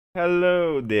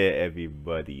Hello there,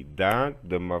 everybody. Dan,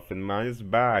 the Muffinman, is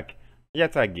back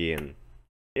yet again.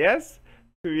 Yes,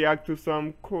 to react to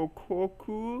some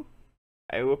Kokkoku.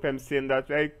 I hope I'm saying that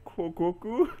right,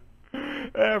 Kokkoku.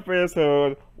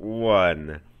 Episode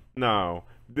 1. Now,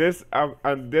 this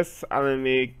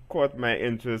anime caught my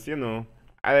interest.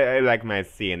 I like my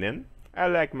seinen. I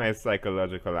like my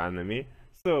psychological anime.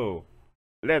 So,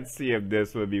 let's see if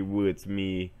this will be worth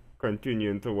me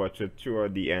continuing to watch it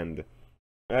toward the end.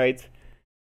 Right?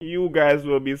 You guys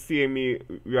will be seeing me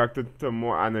react to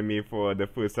more anime for the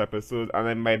first episode, and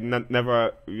I might not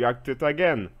never react to it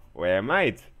again. Or I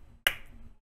might.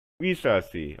 We shall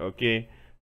see, okay?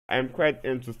 I'm quite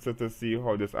interested to see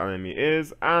how this anime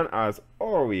is, and as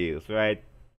always, right?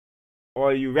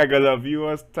 All you regular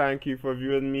viewers, thank you for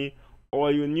viewing me.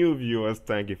 All you new viewers,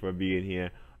 thank you for being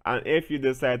here. And if you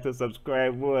decide to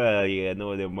subscribe, well, you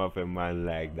know the Muffin Man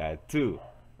like that too.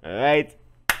 Alright?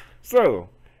 So,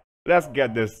 let's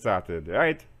get this started,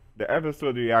 right? The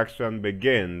episode reaction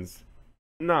begins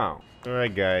now.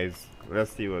 Alright guys,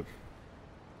 let's see what.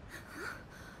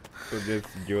 So this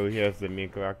girl here is the main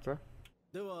character.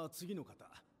 では次の方。は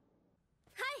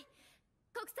い、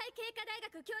国際経過大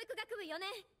学教育学部4年、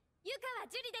湯川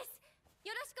樹里です。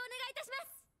よろしくお願いいたしま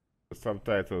す。 The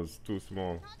subtitles too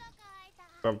small.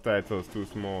 Subtitles too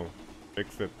small.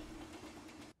 Fix it.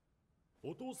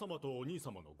 お父様とお兄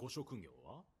様のご職業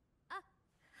は？あ、は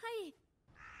い。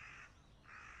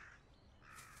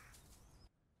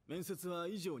面接は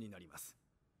以上になります。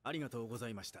ありがとうござ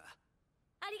いました。あ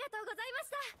りがとうございまし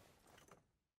た。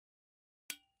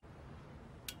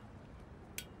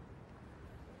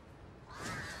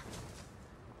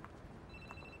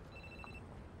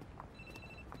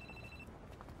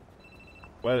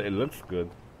 Well, it looks good.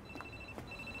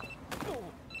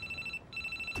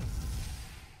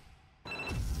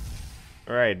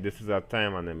 Alright, this is our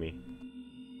time anime.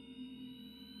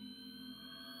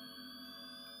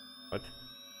 What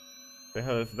the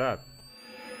hell is that?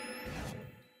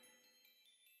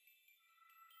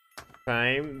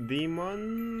 Time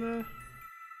demon?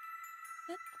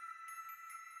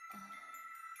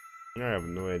 I have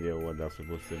no idea what that's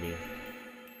supposed to be.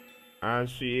 And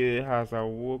she has a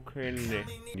work in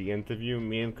the interview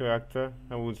main character,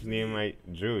 whose name I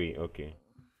Juri. Okay.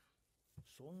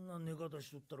 そんな寝方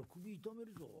しとったら首痛め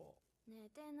るぞ。寝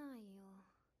てないよ。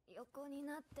横に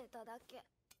なってただけ。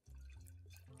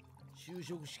就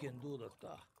職試験どうだった？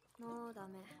もうダ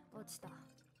メ。落ちた。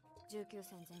19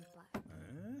戦全敗。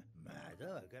ま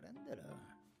だわからんだ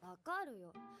ろ。わかる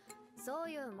よ。そ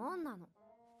ういうもんなの。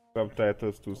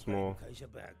Subtitles too small. 会社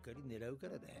ばっかり狙うか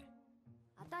らだ。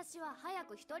私は早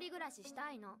く一人暮らしし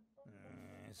たいの。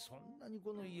そんなに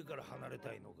この家から離れ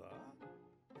たいのか？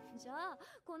じゃあ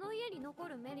この家に残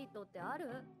るメリットってある？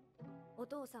お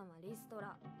父さんはリスト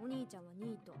ラ、お兄ちゃんは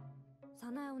ニート、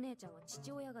早苗お姉ちゃんは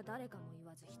父親が誰かも言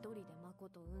わず一人で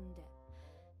誠を産んで、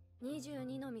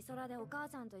22の美空でお母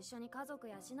さんと一緒に家族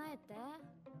養えって。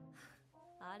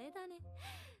あれだね。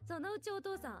そのうちお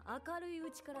父さん明るいう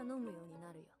ちから飲むように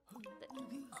なるよ。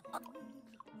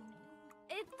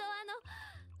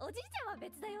おじいちゃんは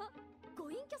別だよ。ご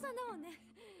隠居さんだもんね。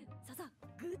ささ、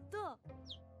グッド。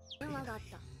電話があっ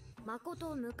た。誠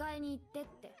を迎えに行ってっ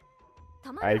て。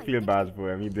I feel bad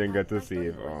for him. He didn't get to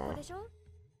save.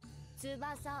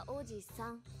 翼おじさ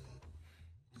ん。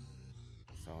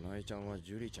早苗ちゃんは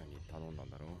ジュリちゃんに頼んだん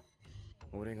だろ。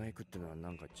俺が行くってのはな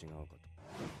んか違うかと。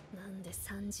なんで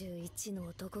31の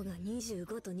男が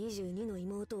25と22の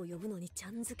妹を呼ぶのにちゃ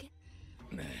ん付け？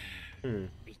行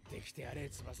ってきてやれ、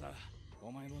翼。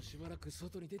お前もしばらく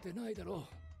外に出てないだろ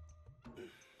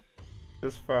う。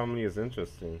This family is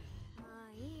interesting. あ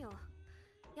あ、いいよ。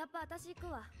やっぱ私行く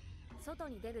わ。外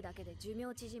に出るだけで寿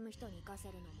命縮む人に行かせ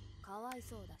るのもかわい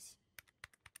そうだし。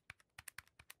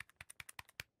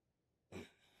大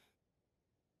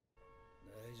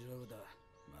丈夫だ。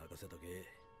任せとけ。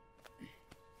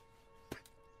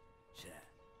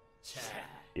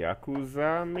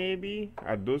Yakuza, maybe?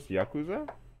 Are those Yakuza?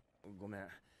 ごめん、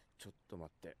ちょっと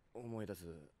待って、思い出す。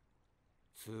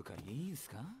つうかいいんす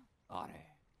かあれ。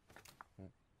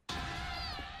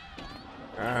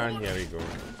Ah, here we go.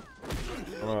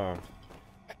 Oh.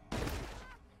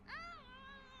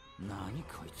 何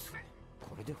こいつ、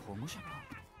これで保護者か。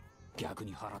逆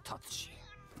に腹立つし。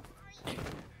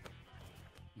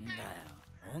んだよ、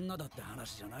女だって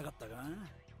話じゃなかったか。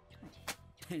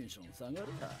テンション下がる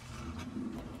な。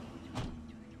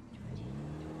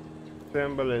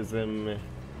Symbolism.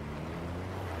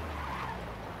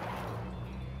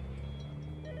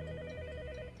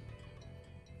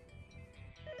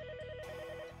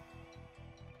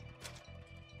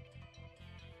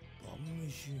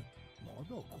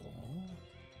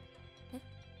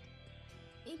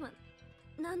 今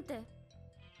なんて。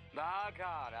だ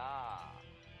から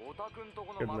オタくんと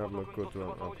この誠くんと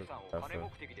翼おじさんを金目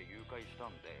的で誘拐した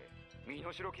んで身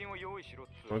代金を用意しろっ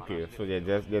つう話で。 Okay, so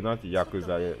they're not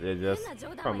yakuza, they're just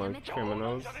common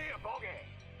criminals.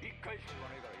 一回しか言わ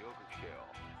ねえからよく聞けよ。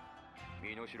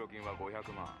身代金は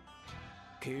500万。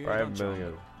経営団地を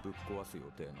ぶっ壊す予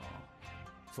定な。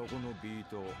そこの B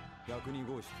棟102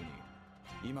号室に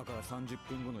今から30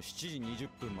分後の7時20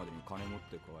分までに金持っ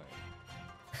てこ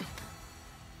い。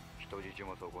人質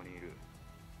もそこにいる。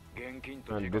現金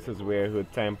と And 時間 this is where her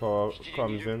time power 7時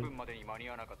comes 20 in. 分までに間に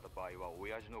合わなかった場合は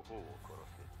親父の方を殺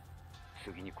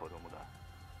す。次に子供だ。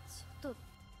ちょっ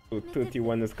と So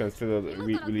 31 is considered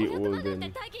really old なんて and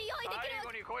大金用意できる。最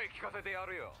後に声聞かせてや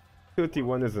るよ。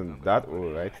 31 isn't that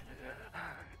old, right?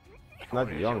 Not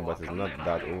young, but it's not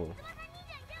that old.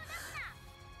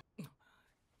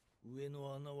 上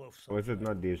の穴は塞 Or is it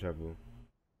not deja vu?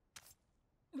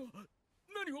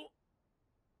 何を。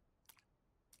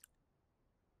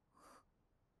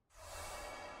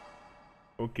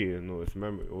 Okay, no, it's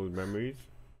old memories.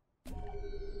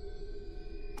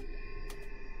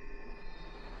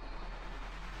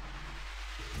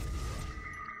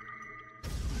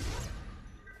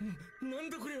 なん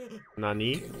だこれ。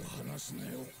 Nani? 手を離すな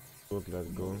よ。 Look,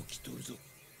 let's go. 来とるぞ。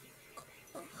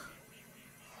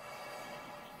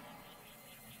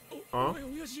 Huh? おい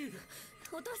親父。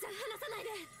お父さん離さないで。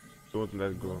 Don't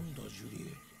let go. なんだジュリ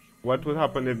ー。 What would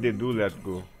happen if they do let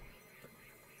go?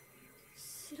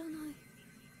 知らない。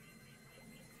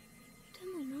で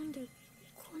もなんで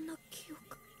こんな記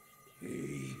憶。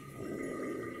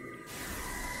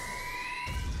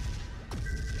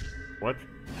What?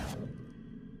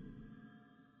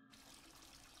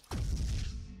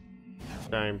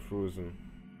 Time frozen.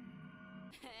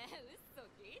 嘘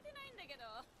聞いてないんだけど。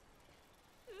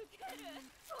ウケる。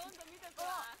今度見てさ。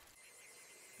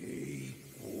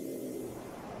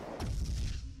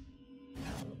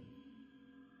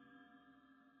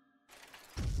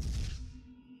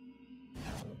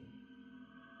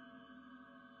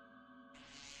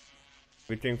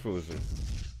 Everything frozen.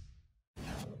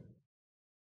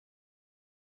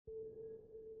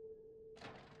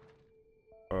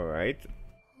 Alright.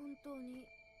 本当に。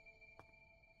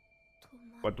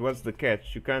 But what's the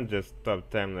catch? You can't just stop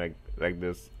time like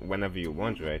this whenever you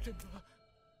want, right?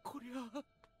 こりゃ。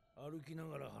歩きな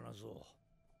がら話そ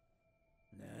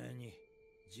う。なに、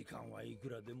時間はいく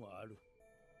らでもある。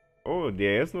 Oh,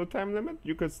 there is no time limit?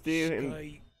 You could stay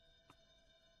in...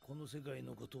 この世界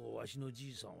のことをわしのじ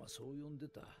いさんはそう呼んで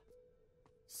た。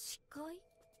視界。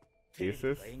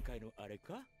 Jesus? 宴会のあれ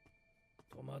か。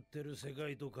止まってる世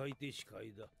界と書いて視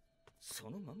界だ。そ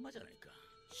のまんまじゃないか。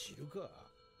知るか。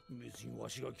別にわ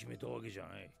しが決めたわけじゃ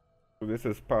ない。 So this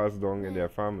is passed down in their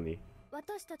family.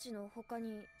 私たちの他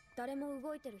に誰も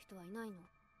動いてる人はいないの。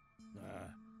ああ、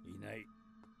いない。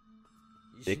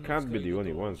 They can't be the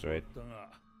only ones, right? だが、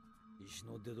石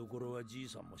の出所はじい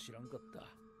さんも知らんかった。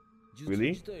 Really? 術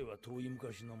自体は遠い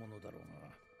昔のものだろうが。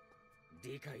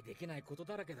理解できないこと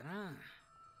だらけだな。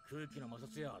空気の摩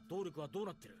擦や動力はどう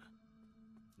なってる。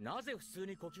なぜ普通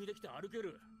に呼吸できて歩け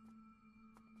る。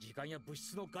時間や物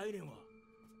質の概念は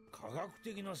科学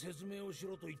的な説明をし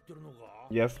ろと言ってるのか。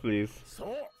 Yes, please. そ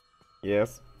う。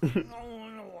 Yes.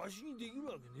 わしにできる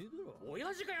わけねえだろ。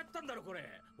親父がやったんだろこれ。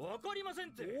わかりません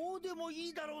って。どうでもい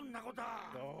いだろんなこと。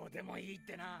どうでもいいっ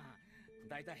てな。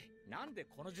だいたいなんで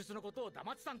この術のことを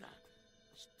黙ってたんだ。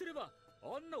知ってれば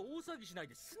あんな大騒ぎしない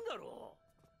で済んだろ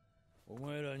う。お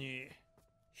前らに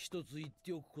一つ言っ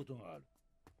ておくことがある。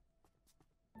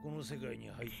この世界に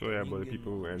入った So yeah, about the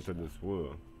people who enter this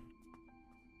world.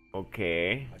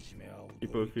 Okay.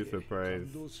 People feel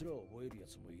surprised. 感動すら覚えるや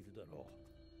つもいるだろ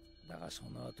う。だがそ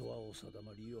の後はお定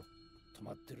まりよ。止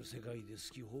まってる世界で好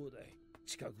き放題。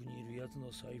近くにいるやつ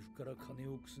の財布から金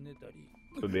をくすねたり。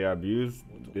 So they abuse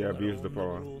the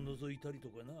power. を覗いたりと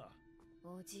かな。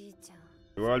おじいちゃん。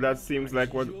 Well, that seems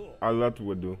like what a lot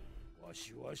would do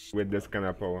with this kind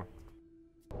of power.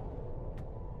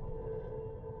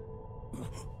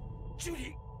 ジュリ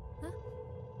ー。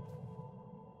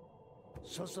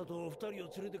さっさとお二人を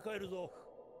連れて帰るぞ。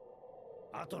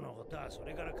後のことはそ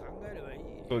れから考えればいい。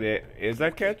 So there is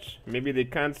a catch? Maybe they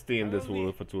can't stay in this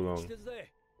world for too long.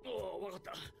 おお、わかっ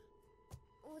た。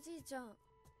おじいちゃん、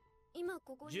今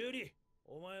ここに。ジュリー、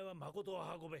お前は誠を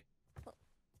運べ。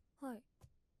はい。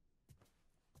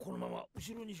このまま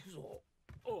後ろに引くぞ。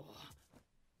おう。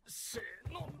せ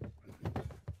ーの。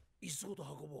椅子ごと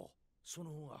運ぼう。そ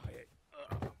の方が早い。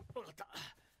わかった。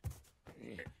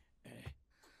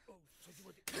そっち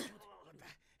まで。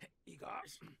いいか。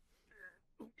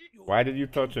 Why did you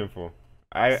touch him for?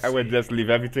 I would just leave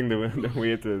everything the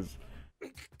way it is.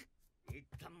 一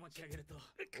旦ち上げると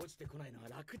落ちてこないのは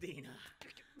楽でいいな。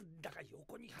だが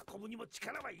横に運ぶにも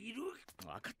力はいる。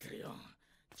分かってるよ。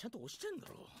ちゃんと押してんだ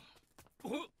ろ。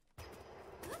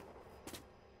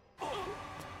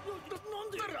な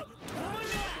んでやら。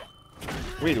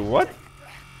 Wait, what?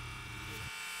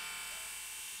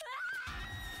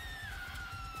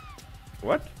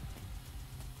 What?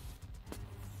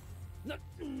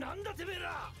 なんだてめえ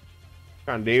ら。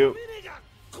 Can they?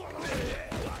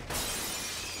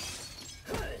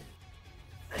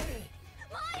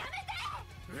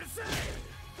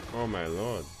 Oh my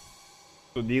lord!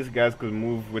 So these guys could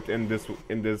move within this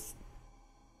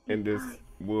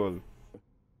world.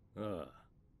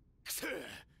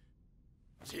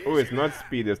 Oh, it's not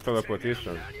speed; it's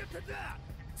teleportation.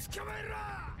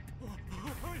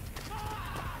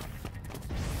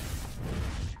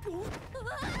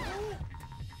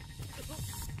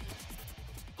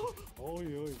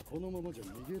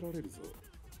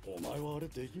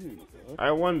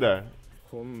 I wonder,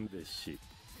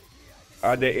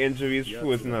 are the injuries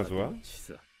frozen as well?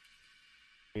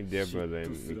 In their brother.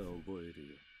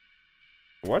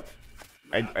 What?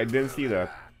 I didn't see that.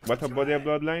 What about their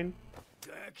bloodline?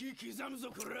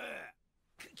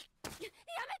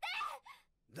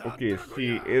 Okay,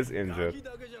 she is injured.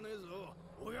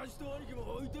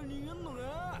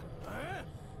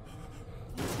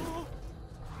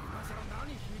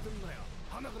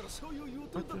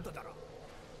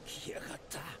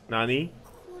 Nani?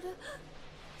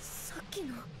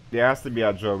 There has to be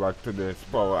a drawback to this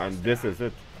power, and this is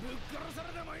it.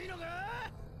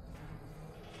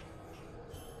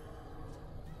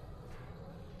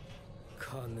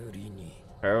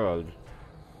 Herald.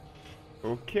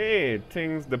 Okay,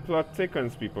 the plot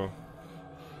thickens, people.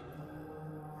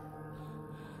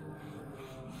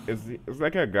 It's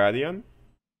like a guardian?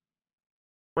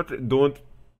 But don't...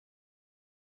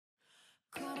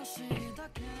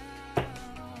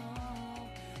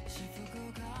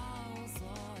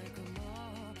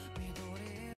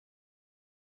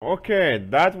 Okay,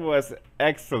 that was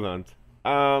excellent.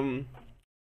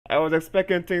 I was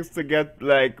expecting things to get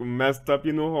like messed up,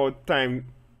 you know how time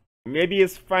maybe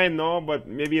it's fine now, but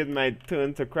maybe it might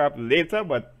turn to crap later,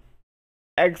 but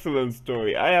excellent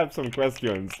story. I have some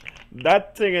questions.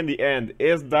 That thing in the end,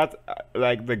 is that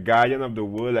like the guardian of the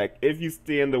world? Like if you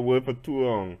stay in the world for too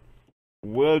long,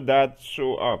 will that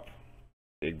show up?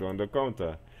 Take down the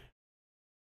counter.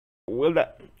 Will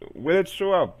it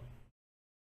show up?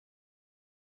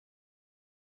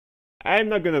 I'm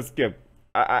not gonna skip.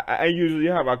 I usually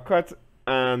have a cut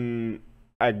and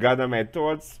I gather my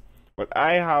thoughts, but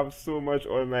I have so much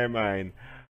on my mind.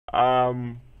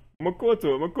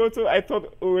 Makoto, I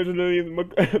thought originally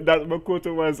that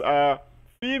Makoto was a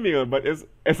female, but it's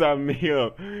a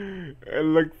male. It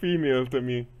looked female to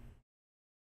me.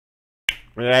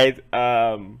 Right?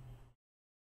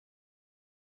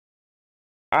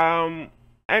 I'm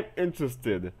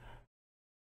interested.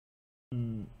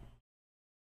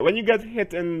 When you get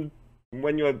hit and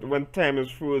when time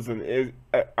is frozen,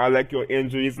 are like your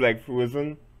injuries like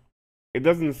frozen? It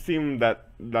doesn't seem that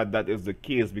is the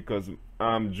case because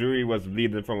Juri was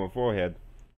bleeding from her forehead.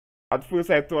 At first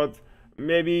I thought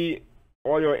maybe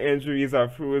all your injuries are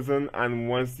frozen, and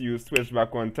once you switch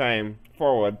back on time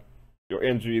forward, your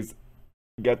injuries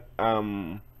take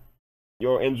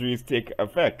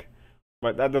effect.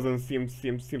 But that doesn't seem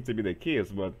to be the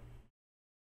case. But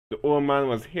the old man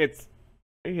was hit.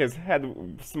 His head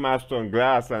smashed on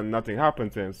glass and nothing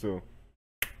happened to him, so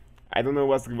I don't know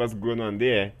what's going on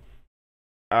there.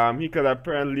 He could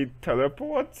apparently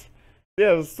teleport.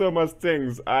 There's so much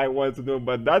things I want to know,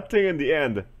 but that thing in the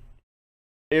end,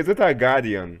 is it a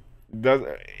guardian?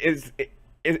 Is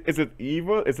it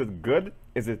evil? Is it good?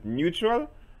 Is it neutral?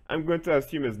 I'm going to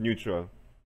assume it's neutral.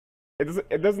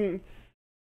 It doesn't.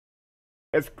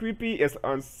 It's creepy, it's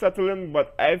unsettling,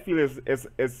 but I feel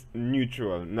it's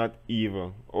neutral, not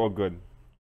evil or good.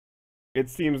 It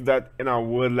seems that in a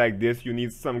world like this, you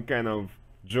need some kind of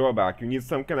drawback. You need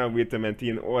some kind of way to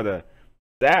maintain order.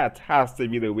 That has to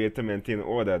be the way to maintain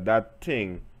order. That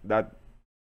thing, that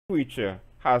creature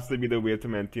has to be the way to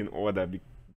maintain order,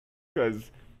 because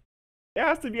there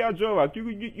has to be a drawback.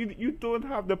 You don't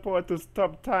have the power to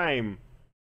stop time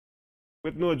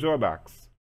with no drawbacks.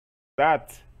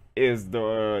 That is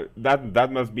that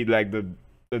must be like the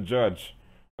judge.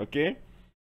 Okay.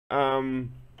 Now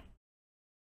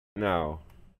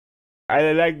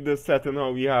I like the setting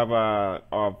how we have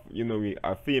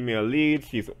a female lead.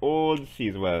 She's old.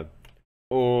 She's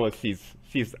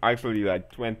she's actually like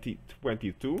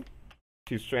 22.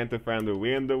 She's trying to find a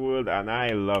way in the world, and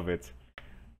I love it.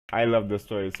 I love the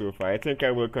story so far. I think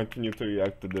I will continue to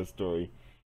react to this story.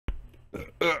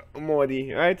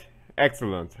 Morty, right?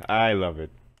 Excellent. I love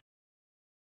it.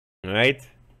 Right?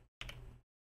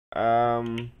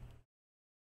 So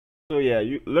yeah,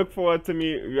 you look forward to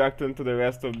me reacting to the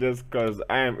rest of this because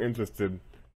I am interested.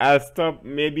 I'll stop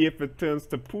maybe if it turns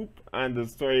to poop and the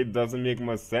story doesn't make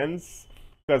much sense.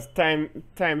 Because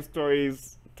time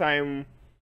stories, time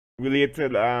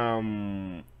related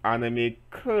anime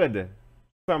could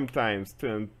sometimes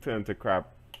turn to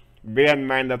crap. Bear in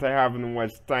mind that I haven't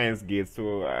watched Steins Gate,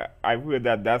 so I've heard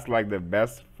that that's like the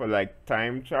best for like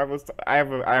time travel. I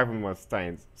haven't watched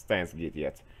Steins Gate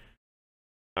yet.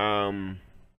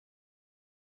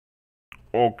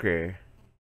 Okay.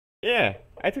 Yeah,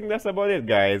 I think that's about it,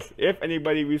 guys. If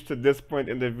anybody reached to this point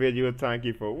in the video, thank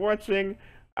you for watching.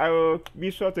 I will be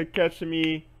sure to catch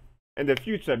me in the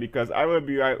future because I will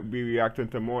be reacting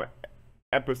to more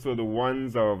episode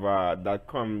ones of that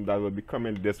will be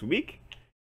coming this week.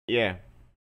 Yeah,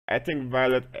 I think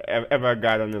Violet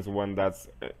Evergarden is one that's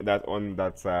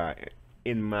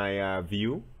in my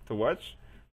view to watch,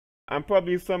 and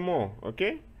probably some more.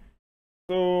 Okay,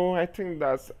 so I think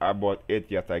that's about it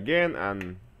yet again,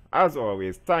 and as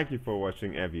always, thank you for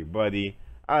watching, everybody.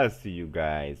 I'll see you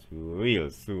guys real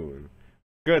soon.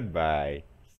 Goodbye.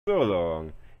 So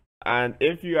long. And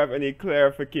if you have any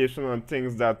clarification on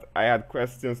things that I had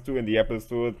questions to in the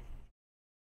episode,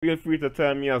 feel free to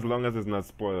tell me as long as it's not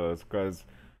spoilers, cause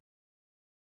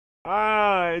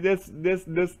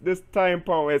this time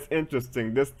power is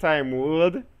interesting. This time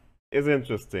world is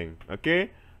interesting. Okay?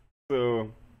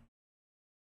 So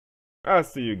I'll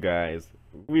see you guys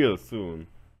real soon.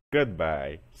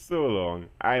 Goodbye. So long.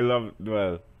 I love,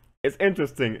 well, it's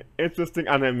interesting. Interesting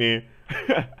anime.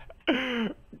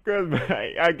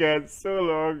 Goodbye. Again, so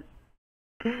long.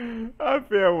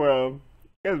 Farewell.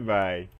 Goodbye.